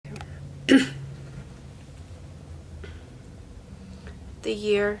The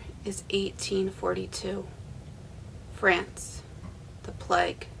year is 1842. France. The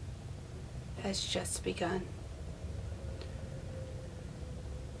plague has just begun.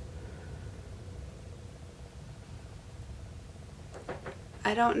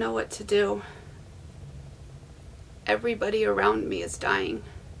 I don't know what to do. Everybody around me is dying.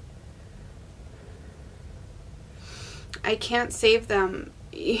 I can't save them.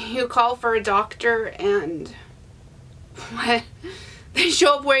 You call for a doctor and what? They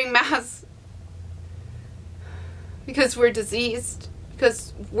show up wearing masks because we're diseased,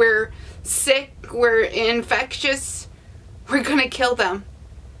 because we're sick, we're infectious, we're gonna kill them.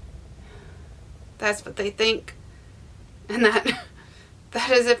 That's what they think. And that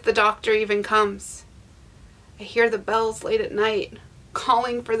is if the doctor even comes. I hear the bells late at night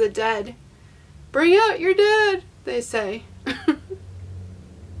calling for the dead. Bring out your dead, they say.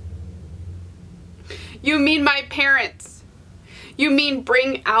 You mean my parents? You mean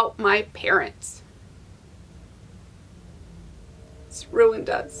bring out my parents? It's ruined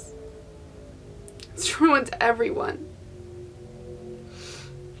us. It's ruined everyone.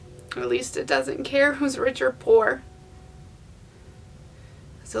 Or at least it doesn't care who's rich or poor.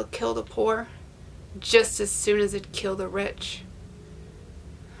 Because it'll kill the poor just as soon as it'd kill the rich.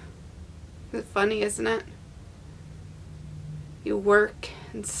 It's funny, isn't it? You work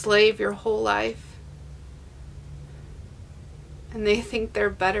and slave your whole life, and they think they're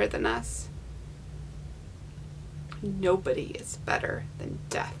better than us. Nobody is better than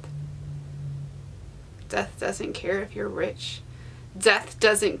death. Death doesn't care if you're rich. Death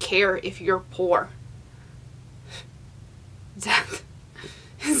doesn't care if you're poor. Death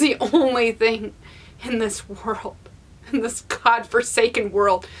is the only thing in this world, in this God-forsaken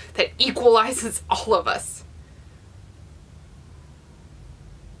world, that equalizes all of us.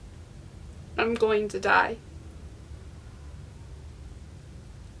 I'm going to die.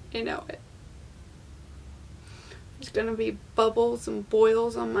 I know it. There's gonna be bubbles and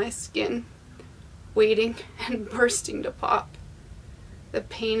boils on my skin, waiting and bursting to pop. The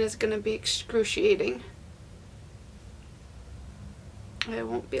pain is gonna be excruciating. I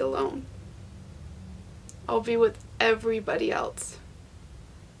won't be alone. I'll be with everybody else.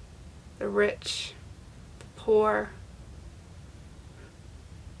 The rich, the poor.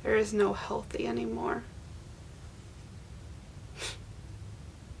 There is no healthy anymore.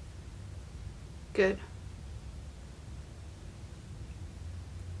 Good.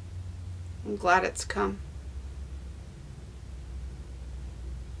 I'm glad it's come.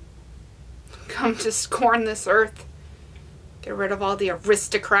 Come to scorn this earth. Get rid of all the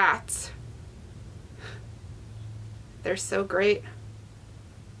aristocrats. They're so great.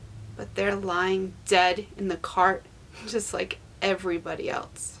 But they're lying dead in the cart just like everybody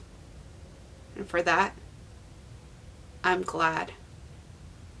else. And for that, I'm glad.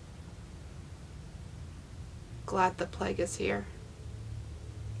 Glad the plague is here.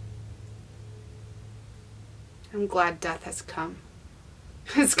 I'm glad death has come.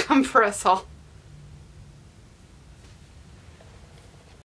 It's come for us all.